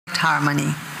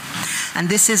harmony. And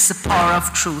this is the power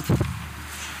of truth.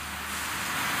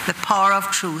 The power of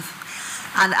truth.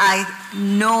 And I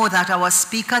know that our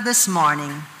speaker this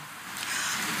morning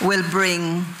will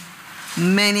bring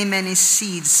many, many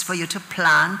seeds for you to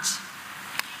plant.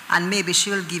 And maybe she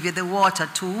will give you the water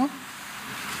too,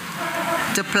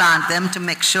 to plant them, to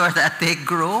make sure that they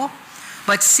grow.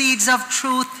 But seeds of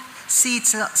truth,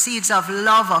 seeds of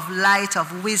love, of light,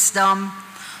 of wisdom,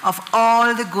 of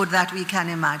all the good that we can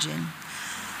imagine,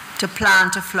 to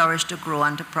plant, to flourish, to grow,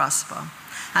 and to prosper.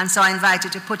 And so I invite you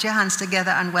to put your hands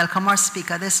together and welcome our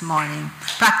speaker this morning,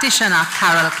 practitioner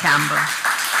Carol Campbell.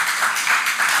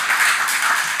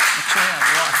 A tray of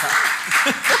water.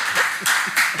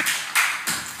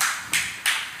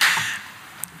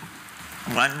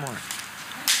 One more.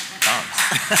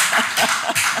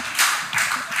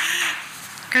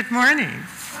 Good morning.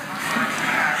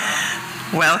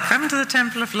 Welcome to the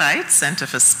Temple of Light, Center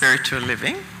for Spiritual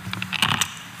Living,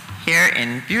 here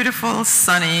in beautiful,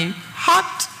 sunny,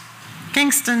 hot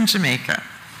Kingston, Jamaica.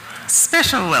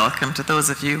 Special welcome to those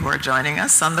of you who are joining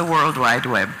us on the World Wide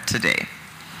Web today.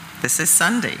 This is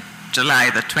Sunday, July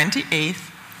the 28th,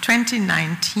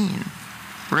 2019.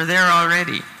 We're there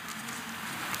already.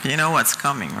 You know what's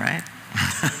coming, right?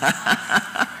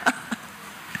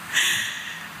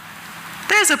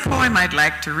 There's a poem I'd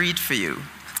like to read for you.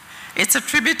 It's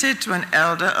attributed to an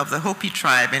elder of the Hopi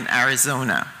tribe in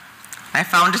Arizona. I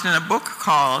found it in a book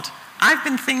called I've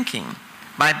Been Thinking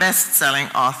by best-selling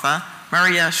author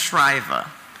Maria Shriver.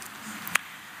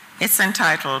 It's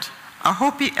entitled, A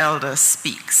Hopi Elder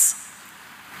Speaks.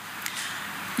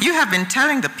 You have been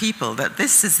telling the people that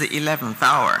this is the 11th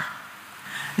hour.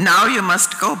 Now you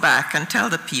must go back and tell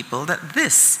the people that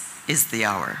this is the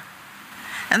hour.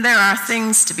 And there are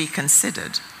things to be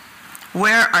considered.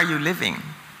 Where are you living?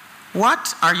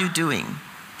 What are you doing?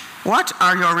 What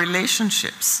are your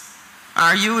relationships?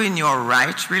 Are you in your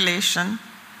right relation?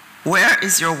 Where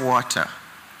is your water?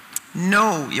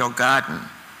 Know your garden.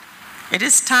 It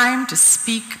is time to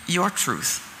speak your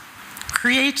truth.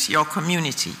 Create your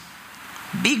community.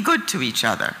 Be good to each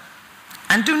other.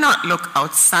 And do not look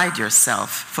outside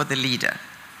yourself for the leader.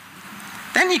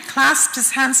 Then he clasped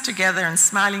his hands together and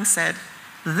smiling said,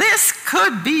 this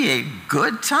could be a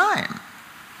good time.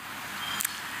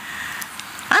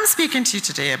 I'm speaking to you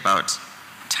today about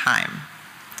time.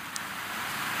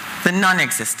 The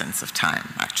non-existence of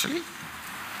time, actually.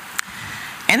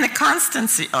 And the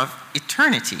constancy of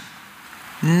eternity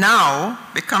now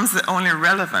becomes the only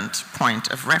relevant point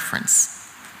of reference.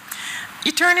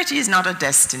 Eternity is not a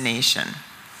destination.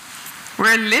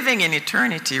 We're living in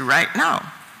eternity right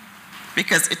now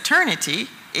because eternity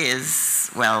is,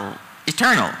 well,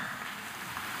 eternal,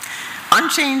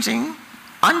 unchanging,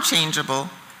 unchangeable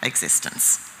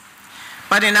existence.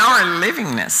 But in our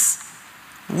livingness,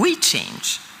 we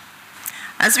change.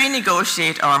 As we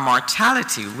negotiate our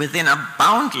mortality within a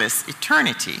boundless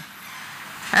eternity,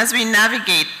 as we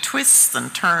navigate twists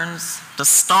and turns, the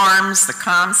storms, the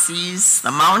calm seas,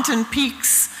 the mountain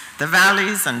peaks, the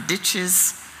valleys and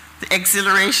ditches, the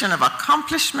exhilaration of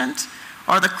accomplishment,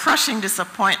 or the crushing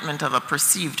disappointment of a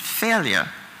perceived failure,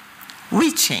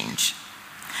 we change.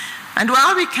 And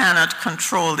while we cannot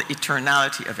control the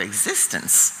eternality of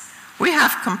existence, we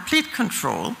have complete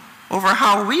control over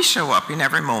how we show up in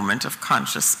every moment of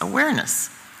conscious awareness.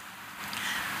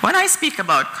 When I speak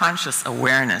about conscious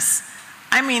awareness,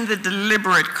 I mean the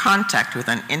deliberate contact with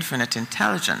an infinite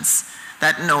intelligence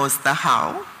that knows the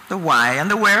how, the why, and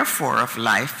the wherefore of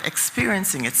life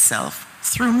experiencing itself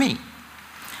through me.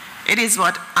 It is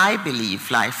what I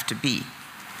believe life to be.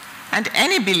 And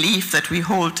any belief that we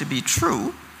hold to be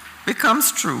true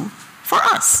becomes true for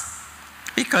us,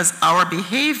 because our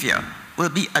behavior will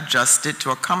be adjusted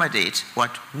to accommodate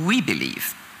what we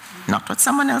believe, not what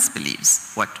someone else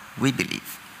believes, what we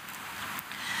believe.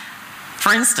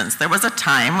 For instance, there was a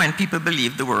time when people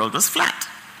believed the world was flat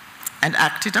and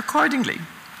acted accordingly,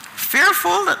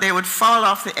 fearful that they would fall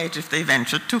off the edge if they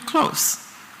ventured too close.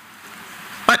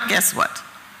 But guess what?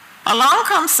 Along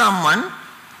comes someone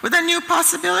with a new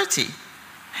possibility.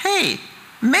 Hey,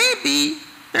 maybe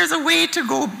there's a way to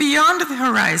go beyond the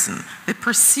horizon, the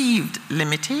perceived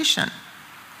limitation.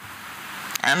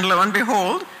 And lo and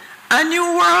behold, a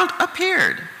new world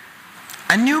appeared.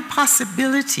 A new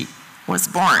possibility was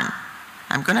born.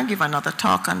 I'm going to give another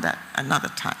talk on that another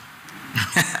time.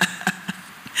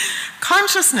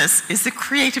 Consciousness is the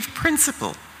creative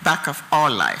principle back of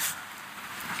all life.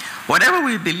 Whatever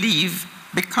we believe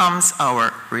becomes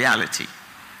our reality.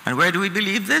 And where do we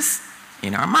believe this?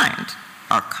 In our mind.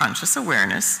 Our conscious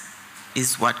awareness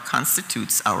is what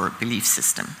constitutes our belief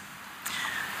system.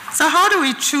 So how do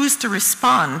we choose to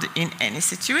respond in any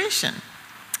situation?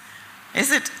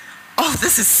 Is it, oh,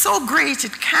 this is so great,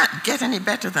 it can't get any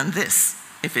better than this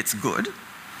if it's good?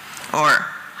 Or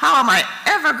how am I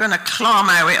ever going to claw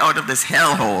my way out of this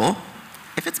hellhole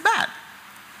if it's bad?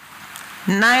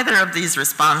 Neither of these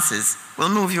responses will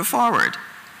move you forward.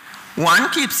 One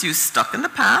keeps you stuck in the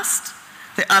past,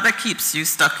 the other keeps you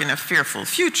stuck in a fearful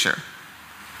future.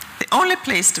 The only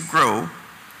place to grow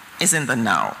is in the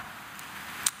now.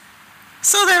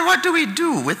 So then what do we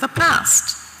do with the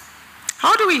past?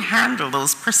 How do we handle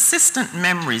those persistent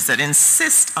memories that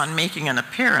insist on making an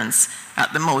appearance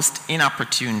at the most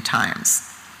inopportune times?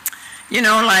 You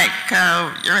know, like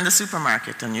you're in the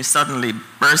supermarket and you suddenly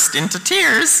burst into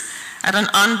tears at an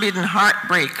unbidden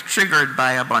heartbreak triggered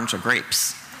by a bunch of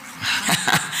grapes.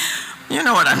 You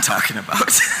know what I'm talking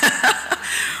about.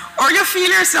 Or you feel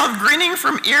yourself grinning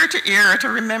from ear to ear at a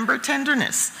remembered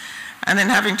tenderness, and then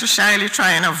having to shyly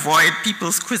try and avoid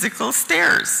people's quizzical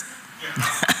stares.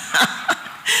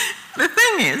 The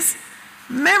thing is,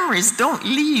 memories don't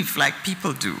leave like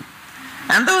people do,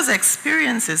 and those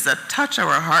experiences that touch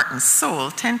our heart and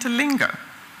soul tend to linger,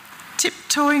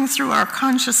 tiptoeing through our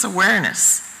conscious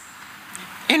awareness.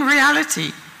 In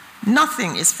reality,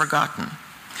 nothing is forgotten,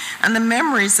 and the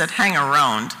memories that hang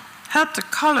around help to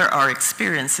color our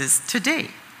experiences today,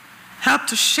 help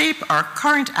to shape our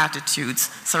current attitudes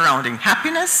surrounding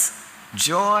happiness,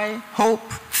 joy,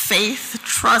 hope, faith,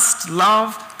 trust,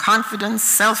 love, confidence,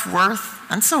 self-worth,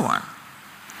 and so on.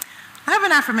 I have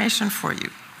an affirmation for you.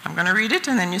 I'm going to read it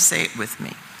and then you say it with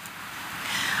me.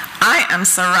 I am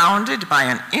surrounded by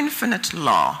an infinite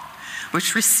law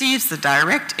which receives the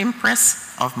direct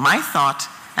impress of my thought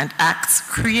and acts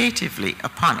creatively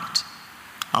upon it.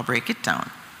 I'll break it down.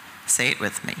 Say it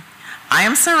with me. I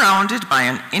am surrounded by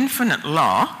an infinite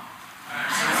law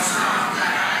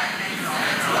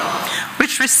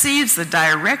which receives the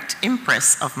direct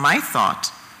impress of my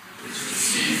thought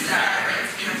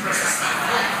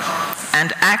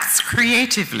and acts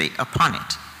creatively upon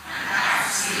it.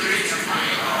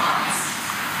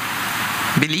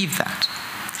 Believe that.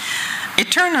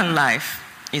 Eternal life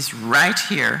is right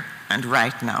here and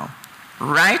right now,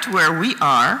 right where we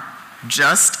are,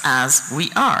 just as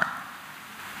we are.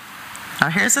 Now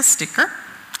here's a sticker.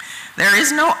 There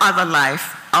is no other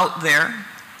life out there,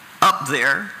 up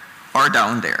there, or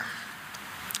down there.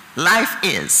 Life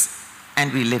is,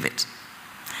 and we live it.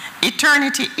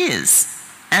 Eternity is,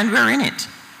 and we're in it.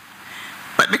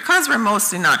 But because we're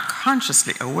mostly not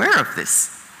consciously aware of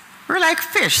this, we're like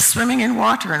fish swimming in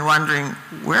water and wondering,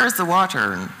 where's the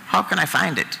water and how can I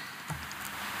find it?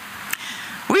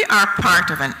 We are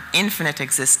part of an infinite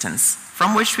existence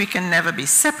from which we can never be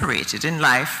separated in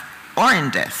life or in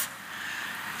death.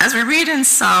 As we read in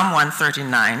Psalm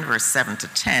 139, verse 7 to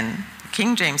 10, the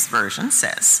King James Version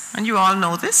says, and you all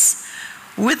know this,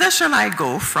 whither shall I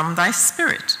go from thy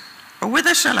spirit? Or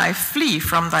whither shall I flee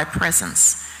from thy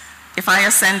presence? If I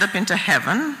ascend up into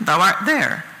heaven, thou art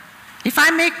there. If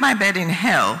I make my bed in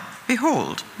hell,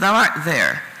 behold, thou art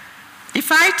there.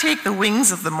 If I take the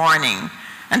wings of the morning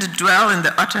and dwell in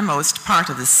the uttermost part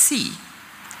of the sea,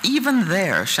 even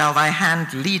there shall thy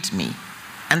hand lead me,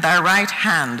 and thy right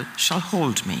hand shall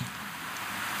hold me.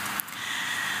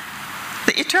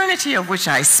 The eternity of which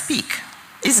I speak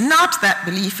is not that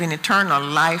belief in eternal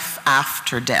life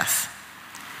after death.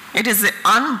 It is the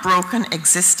unbroken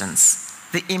existence,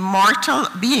 the immortal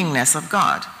beingness of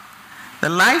God, the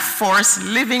life force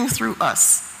living through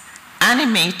us,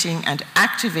 animating and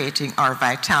activating our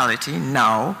vitality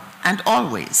now and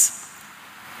always.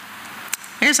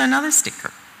 Here's another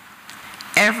sticker.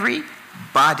 Every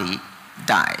body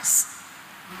dies.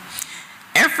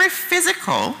 Every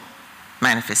physical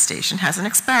manifestation has an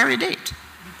expiry date.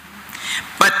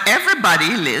 But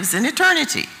everybody lives in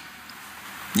eternity.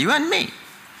 You and me.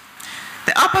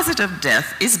 The opposite of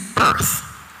death is birth.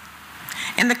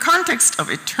 In the context of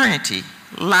eternity,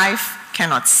 life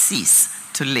cannot cease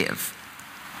to live.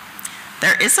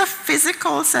 There is a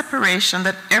physical separation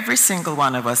that every single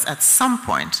one of us at some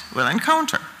point will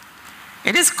encounter.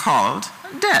 It is called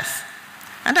death.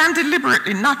 And I'm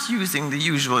deliberately not using the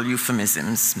usual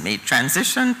euphemisms, made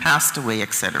transition, passed away,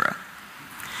 etc.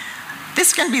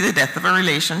 This can be the death of a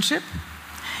relationship,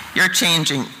 your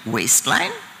changing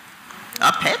waistline,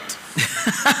 a pet,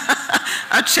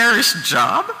 a cherished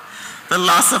job, the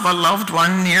loss of a loved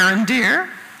one near and dear.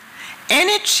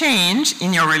 Any change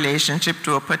in your relationship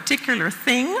to a particular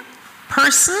thing,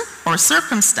 person, or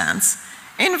circumstance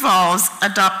involves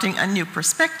adopting a new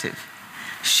perspective,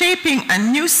 shaping a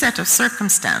new set of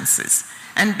circumstances,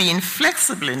 and being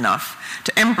flexible enough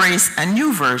to embrace a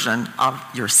new version of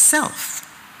yourself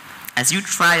as you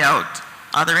try out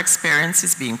other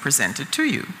experiences being presented to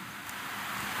you.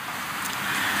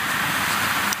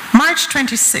 March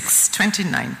 26,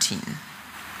 2019.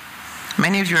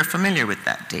 Many of you are familiar with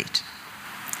that date.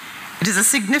 It is a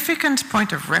significant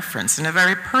point of reference in a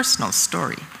very personal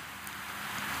story.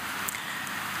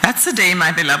 That's the day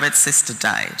my beloved sister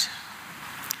died.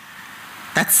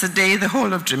 That's the day the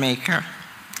whole of Jamaica,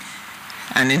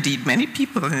 and indeed many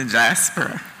people in the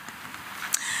diaspora,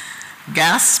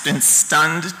 gasped in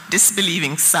stunned,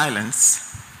 disbelieving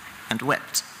silence and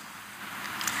wept.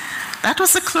 That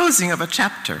was the closing of a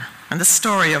chapter and the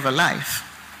story of a life,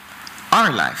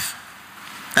 our life,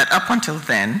 that up until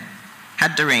then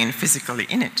had Doreen physically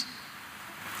in it.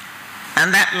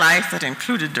 And that life that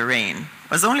included Doreen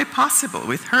was only possible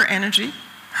with her energy,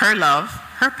 her love,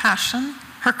 her passion,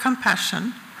 her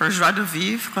compassion, her joie de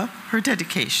vivre, her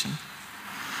dedication.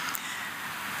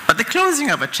 But the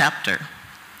closing of a chapter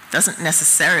doesn't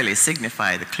necessarily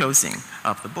signify the closing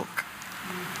of the book.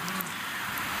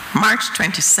 March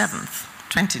 27th,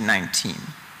 2019,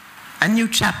 a new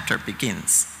chapter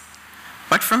begins.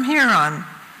 But from here on,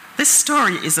 this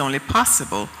story is only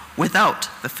possible without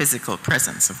the physical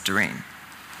presence of Doreen.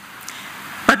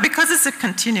 But because it's a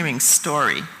continuing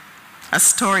story, a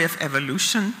story of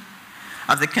evolution,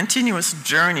 of the continuous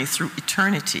journey through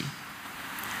eternity,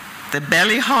 the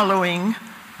belly hollowing,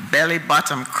 belly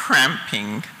bottom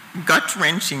cramping,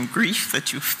 gut-wrenching grief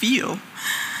that you feel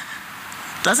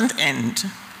doesn't end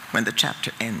when the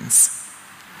chapter ends.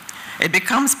 It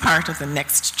becomes part of the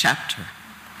next chapter.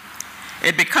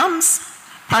 It becomes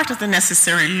part of the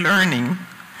necessary learning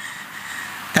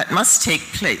that must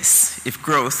take place if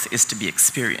growth is to be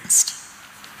experienced.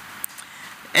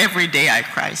 Every day I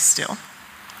cry still.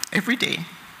 Every day.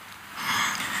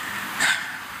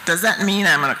 Does that mean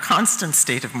I'm in a constant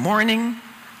state of mourning?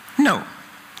 No.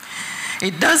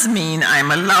 It does mean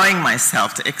I'm allowing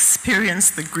myself to experience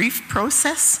the grief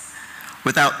process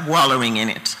without wallowing in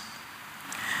it.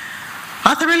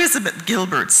 Author Elizabeth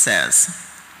Gilbert says,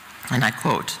 and I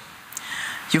quote,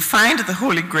 "You find the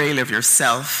holy grail of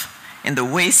yourself in the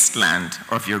wasteland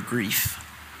of your grief."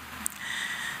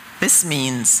 This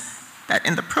means that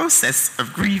in the process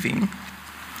of grieving,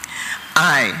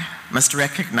 I must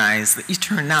recognize the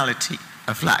eternality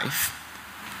of life.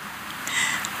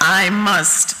 I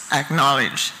must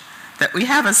acknowledge that we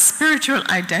have a spiritual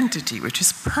identity which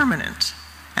is permanent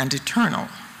and eternal.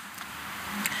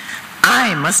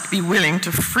 I must be willing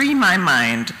to free my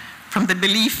mind from the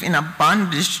belief in a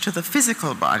bondage to the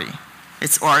physical body,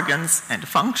 its organs and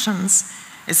functions,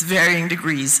 its varying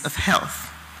degrees of health.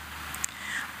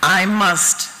 I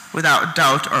must, without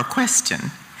doubt or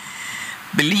question,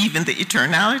 believe in the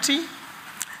eternality,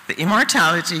 the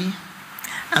immortality,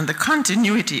 and the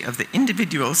continuity of the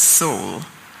individual soul,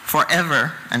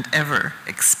 forever and ever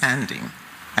expanding,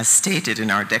 as stated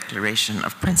in our Declaration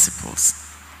of Principles.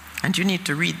 And you need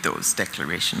to read those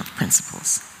Declaration of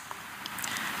Principles.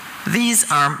 These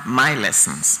are my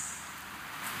lessons.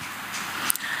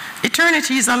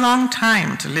 Eternity is a long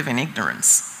time to live in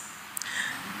ignorance.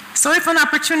 So if an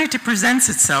opportunity presents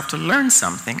itself to learn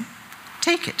something,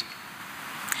 take it.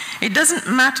 It doesn't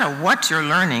matter what you're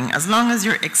learning as long as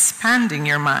you're expanding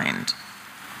your mind.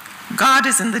 God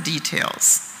is in the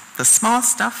details, the small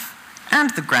stuff and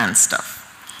the grand stuff.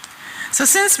 So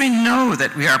since we know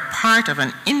that we are part of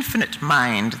an infinite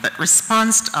mind that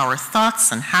responds to our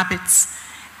thoughts and habits,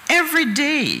 every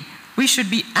day we should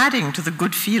be adding to the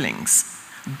good feelings,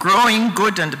 growing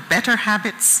good and better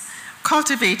habits,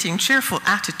 cultivating cheerful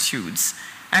attitudes,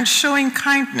 and showing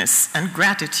kindness and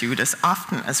gratitude as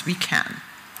often as we can.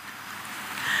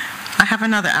 I have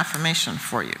another affirmation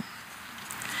for you.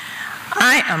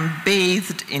 I am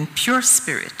bathed in pure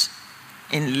spirit,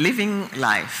 in living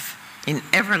life, in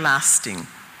everlasting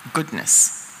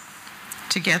goodness.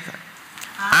 Together.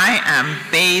 I am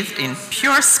bathed in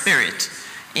pure spirit,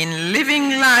 in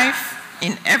living life,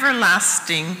 in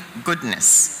everlasting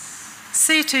goodness.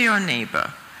 Say to your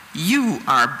neighbor, you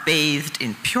are bathed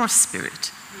in pure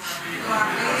spirit,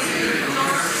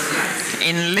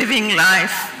 in living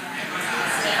life,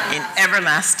 in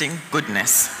everlasting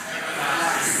goodness.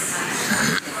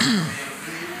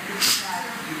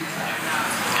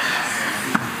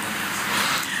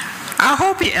 Our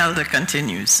Hopi elder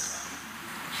continues.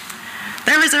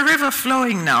 There is a river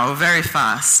flowing now very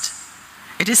fast.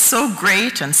 It is so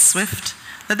great and swift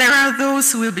that there are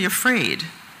those who will be afraid.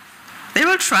 They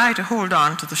will try to hold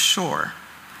on to the shore.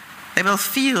 They will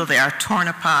feel they are torn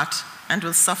apart and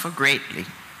will suffer greatly.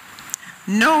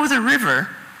 No, the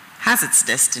river has its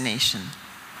destination.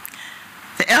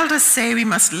 The elders say we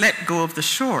must let go of the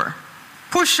shore,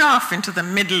 push off into the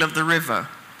middle of the river,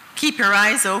 Keep your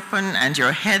eyes open and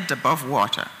your head above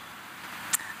water.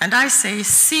 And I say,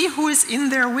 see who is in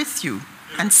there with you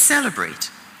and celebrate.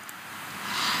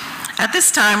 At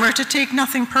this time, we're to take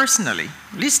nothing personally,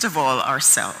 least of all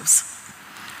ourselves.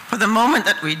 For the moment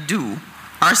that we do,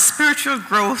 our spiritual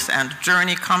growth and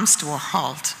journey comes to a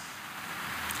halt.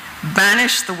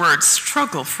 Banish the word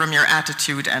struggle from your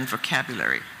attitude and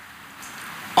vocabulary.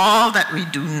 All that we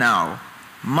do now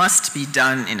must be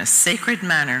done in a sacred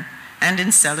manner and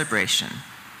in celebration.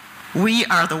 We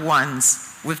are the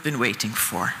ones we've been waiting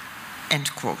for.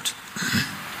 End quote.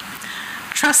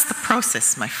 Trust the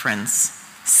process, my friends,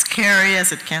 scary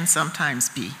as it can sometimes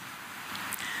be.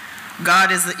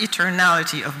 God is the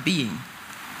eternality of being,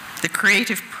 the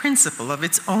creative principle of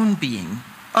its own being,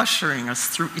 ushering us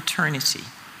through eternity,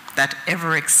 that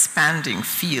ever-expanding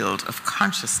field of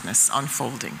consciousness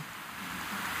unfolding.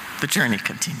 The journey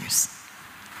continues.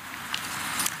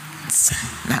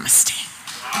 Namaste.